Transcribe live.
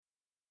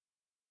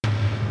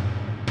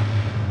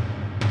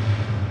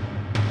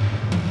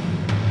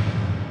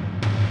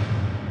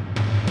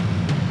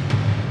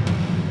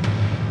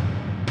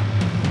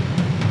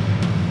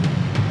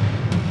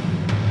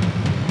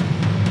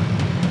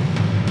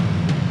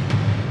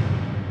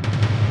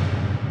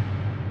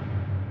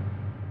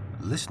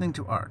Listening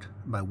to Art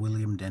by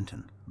William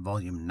Denton,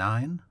 Volume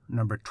 9,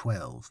 Number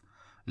 12,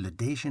 Le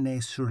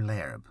Déjeuner sur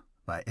l'herbe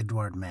by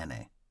Édouard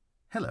Manet.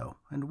 Hello,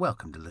 and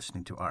welcome to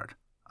Listening to Art.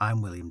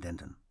 I'm William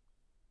Denton.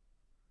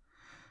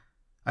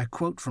 I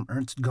quote from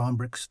Ernst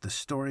Gombrich's The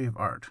Story of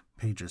Art,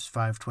 pages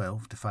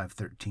 512 to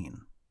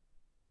 513.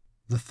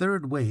 The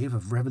third wave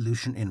of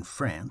revolution in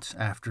France,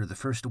 after the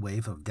first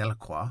wave of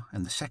Delacroix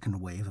and the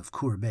second wave of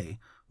Courbet,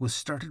 was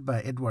started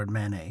by Édouard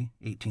Manet,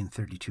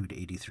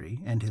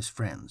 1832-83, and his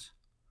friends.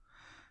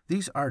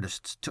 These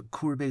artists took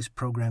Courbet's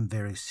program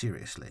very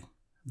seriously.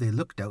 They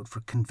looked out for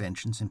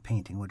conventions in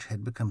painting which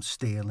had become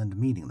stale and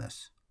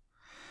meaningless.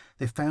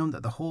 They found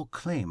that the whole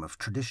claim of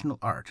traditional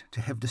art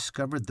to have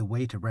discovered the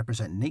way to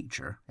represent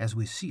nature as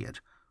we see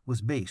it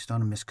was based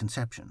on a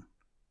misconception.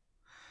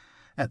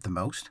 At the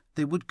most,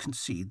 they would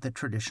concede that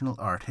traditional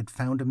art had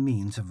found a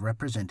means of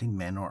representing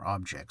men or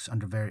objects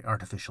under very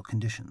artificial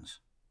conditions.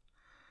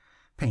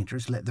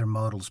 Painters let their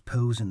models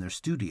pose in their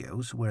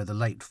studios where the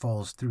light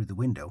falls through the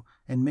window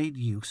and made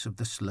use of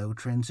the slow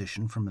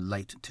transition from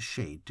light to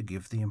shade to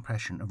give the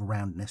impression of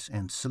roundness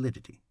and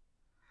solidity.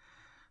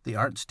 The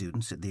art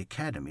students at the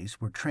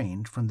academies were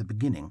trained from the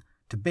beginning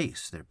to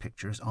base their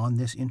pictures on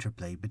this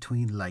interplay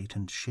between light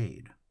and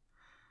shade.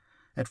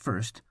 At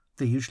first,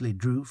 they usually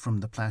drew from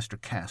the plaster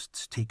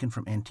casts taken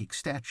from antique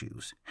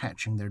statues,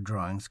 hatching their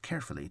drawings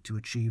carefully to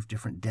achieve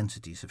different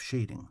densities of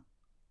shading.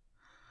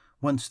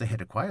 Once they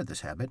had acquired this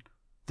habit,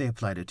 they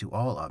applied it to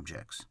all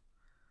objects.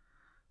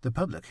 The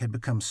public had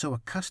become so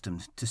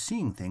accustomed to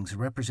seeing things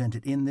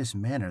represented in this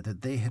manner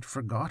that they had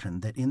forgotten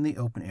that in the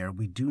open air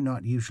we do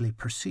not usually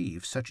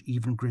perceive such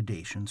even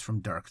gradations from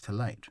dark to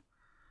light.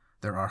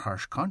 There are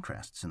harsh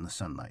contrasts in the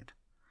sunlight.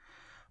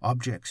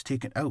 Objects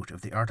taken out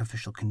of the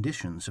artificial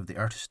conditions of the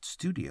artist's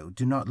studio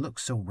do not look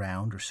so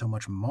round or so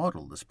much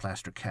modelled as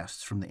plaster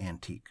casts from the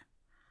antique.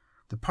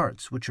 The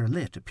parts which are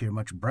lit appear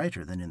much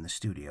brighter than in the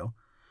studio,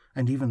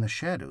 and even the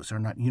shadows are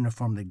not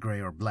uniformly grey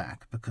or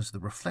black because the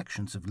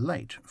reflections of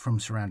light from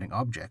surrounding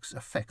objects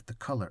affect the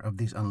colour of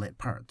these unlit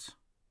parts.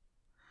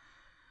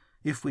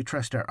 If we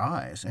trust our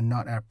eyes and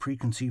not our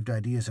preconceived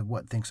ideas of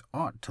what things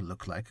ought to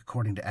look like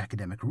according to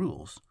academic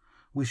rules,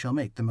 we shall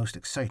make the most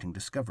exciting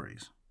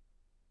discoveries.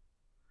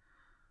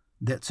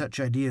 That such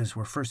ideas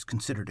were first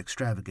considered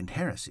extravagant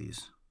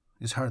heresies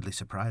is hardly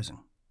surprising.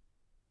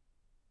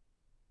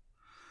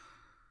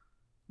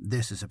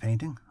 This is a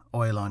painting,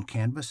 oil on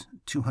canvas,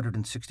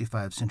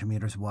 265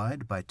 centimeters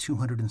wide by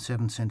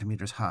 207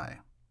 centimeters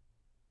high.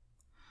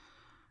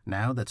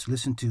 Now let's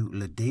listen to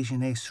Le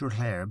Déjeuner sur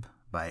l'herbe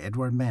by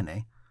Édouard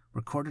Manet,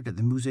 recorded at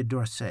the Musée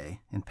d'Orsay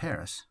in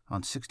Paris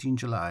on 16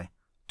 July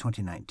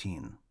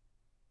 2019.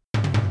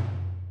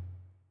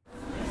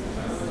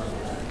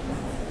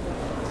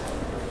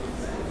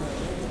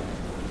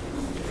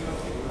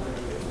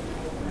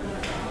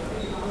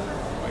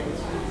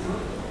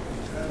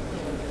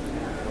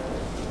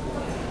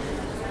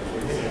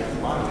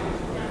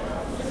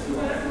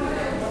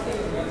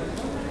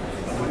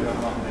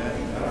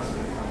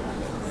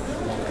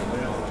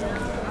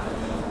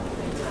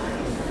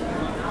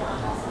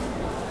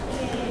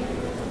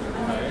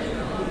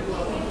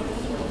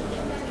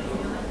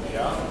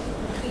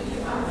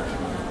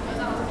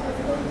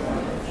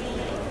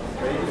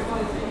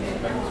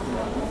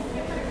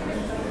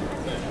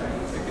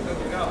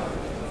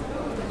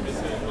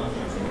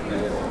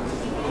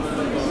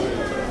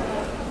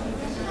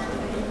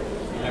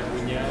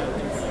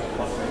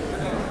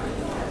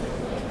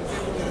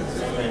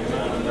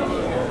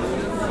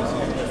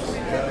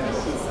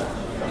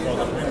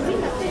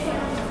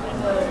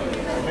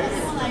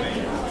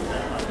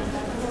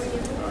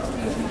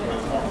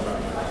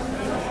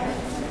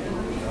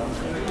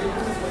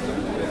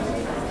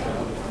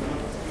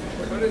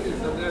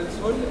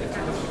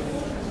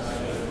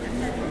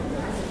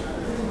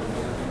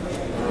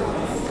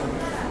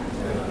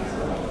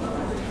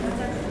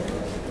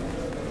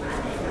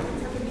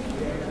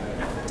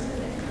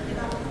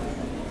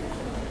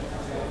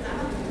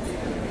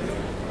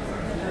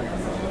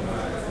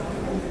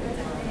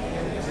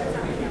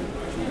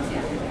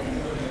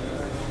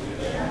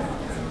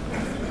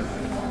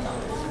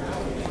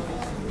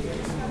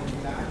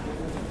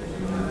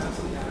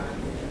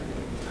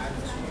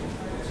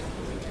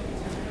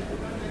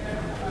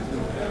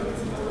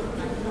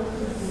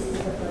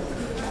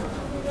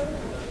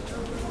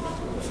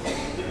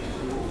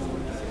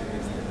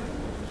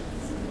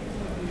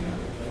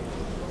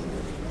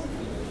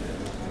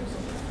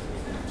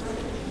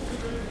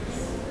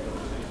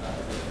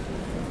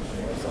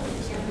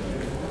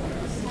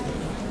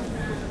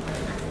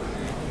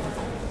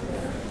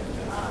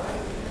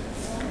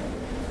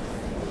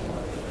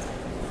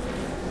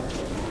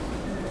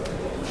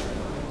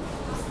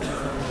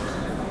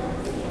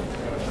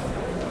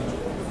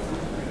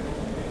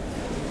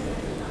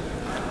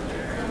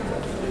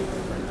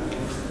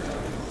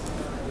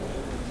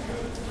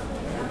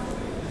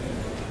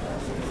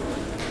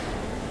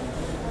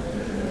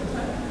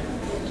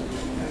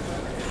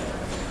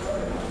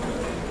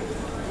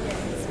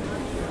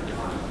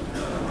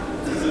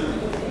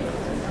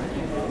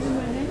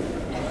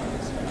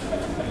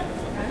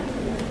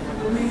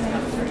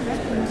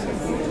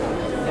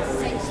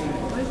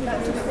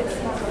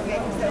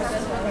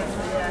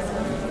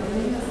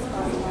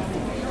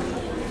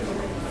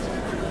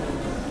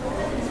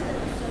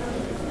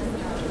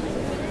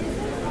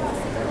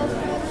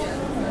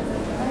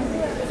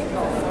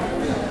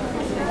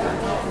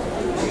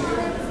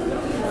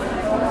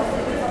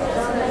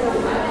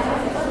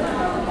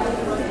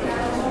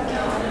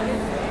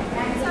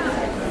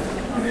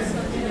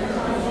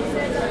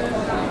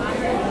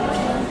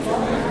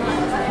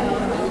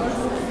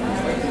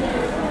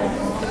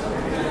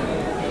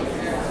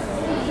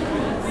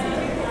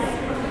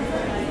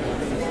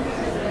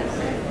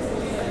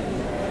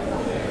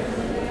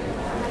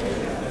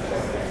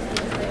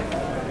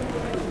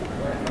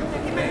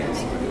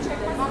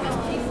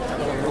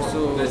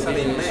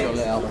 sur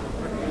l'herbe.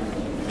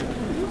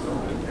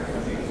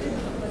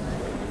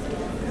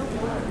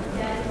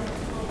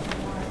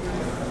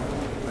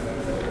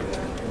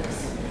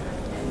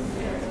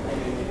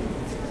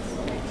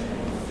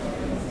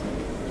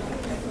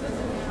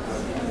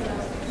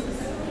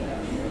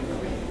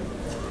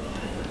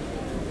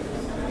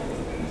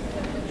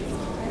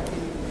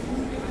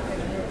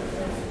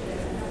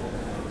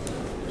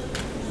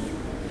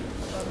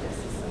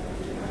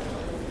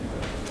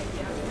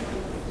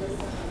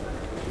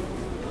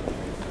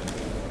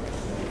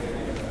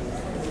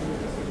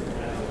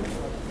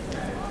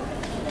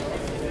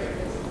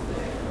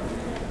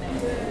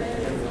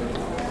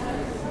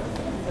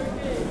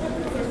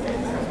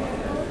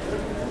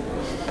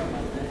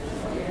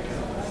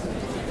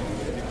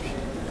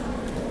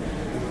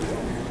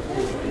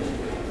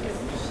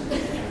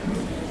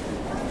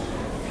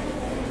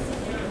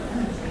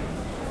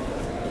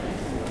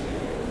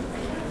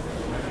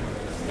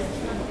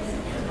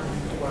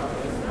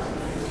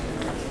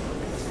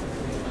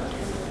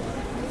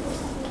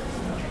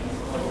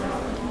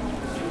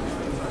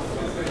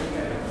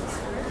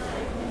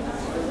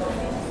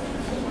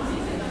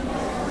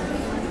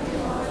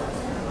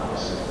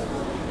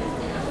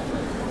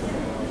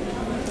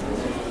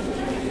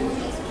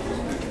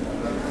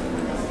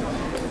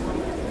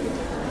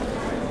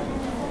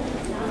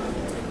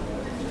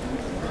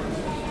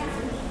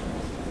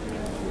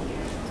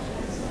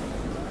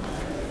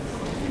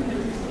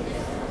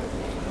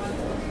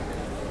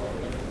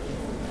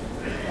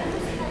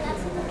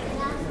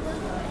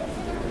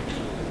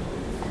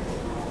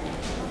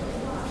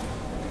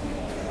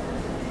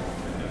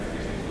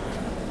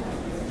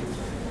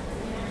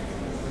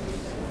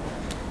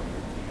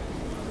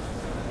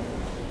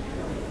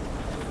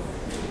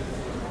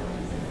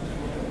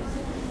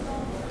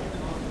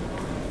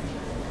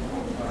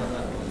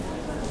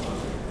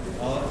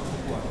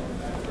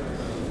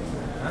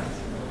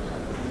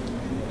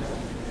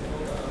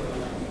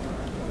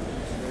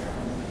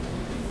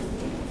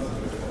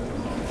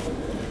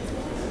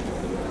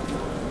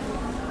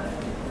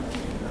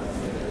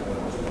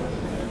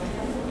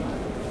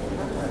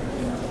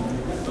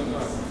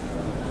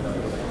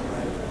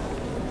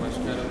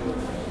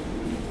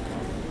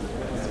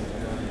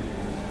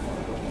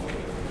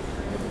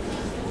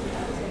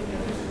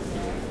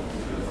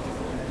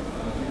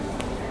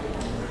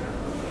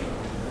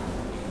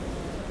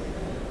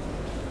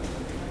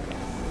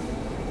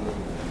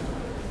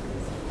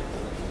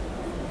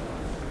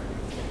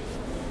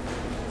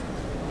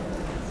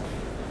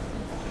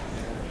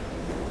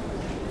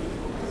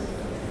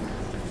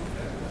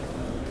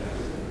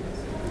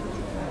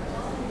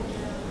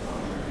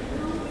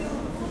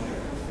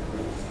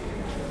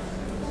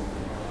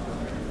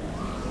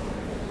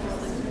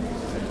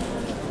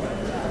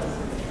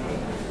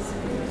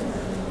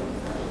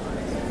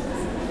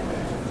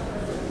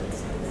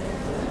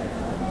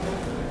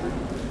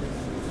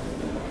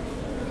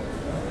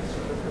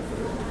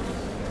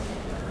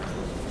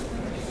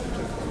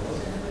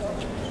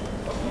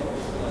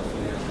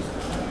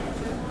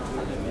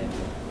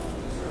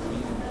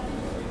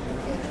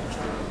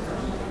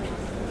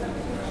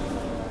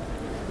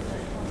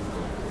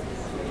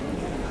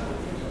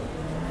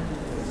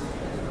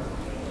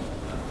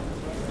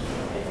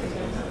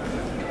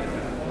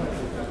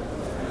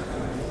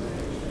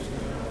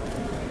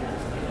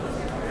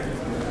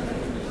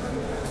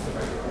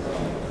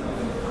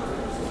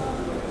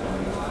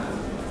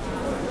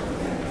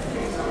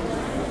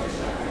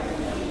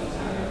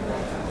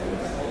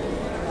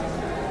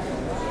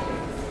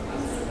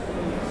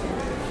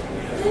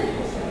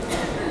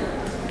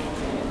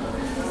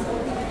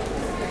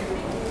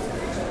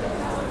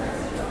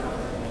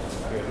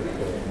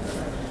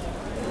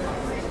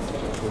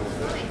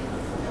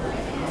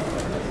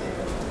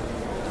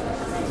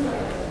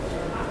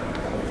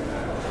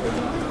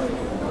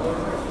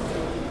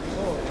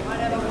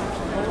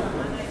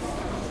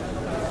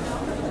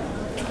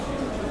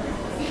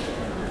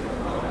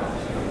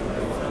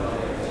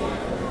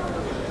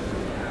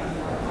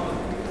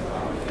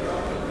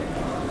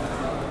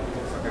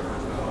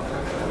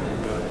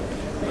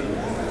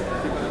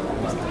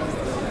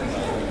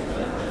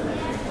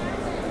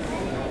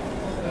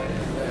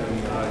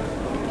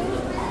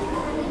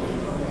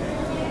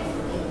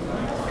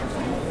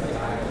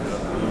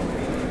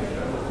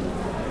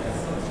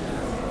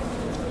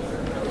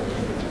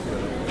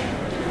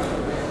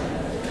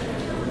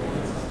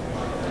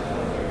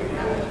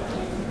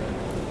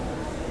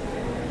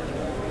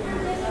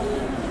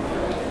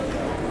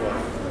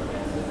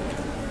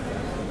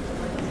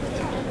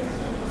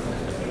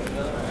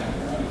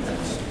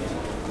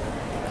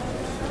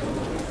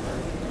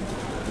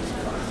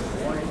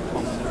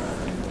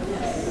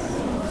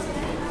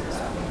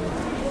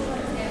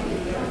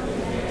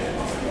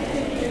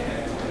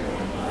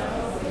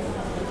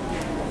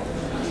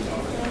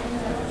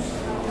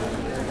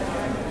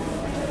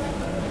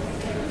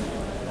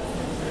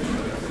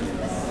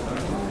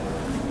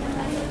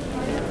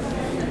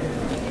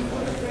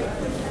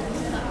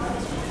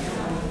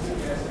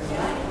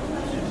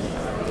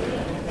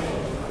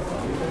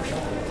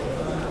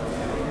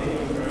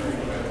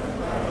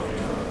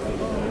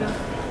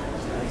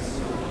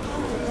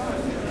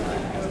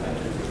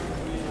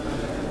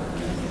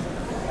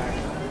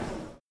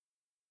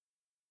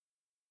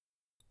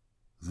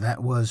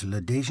 That was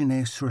Le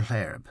Déjeuner sur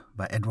l'herbe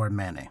by Édouard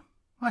Manet.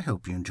 I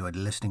hope you enjoyed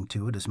listening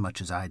to it as much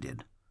as I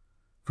did.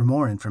 For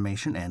more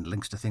information and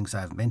links to things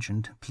I've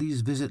mentioned, please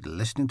visit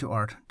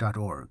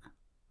listeningtoart.org.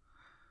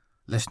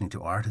 Listening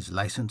to Art is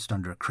licensed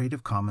under a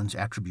Creative Commons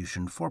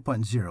Attribution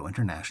 4.0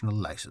 International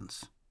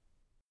License.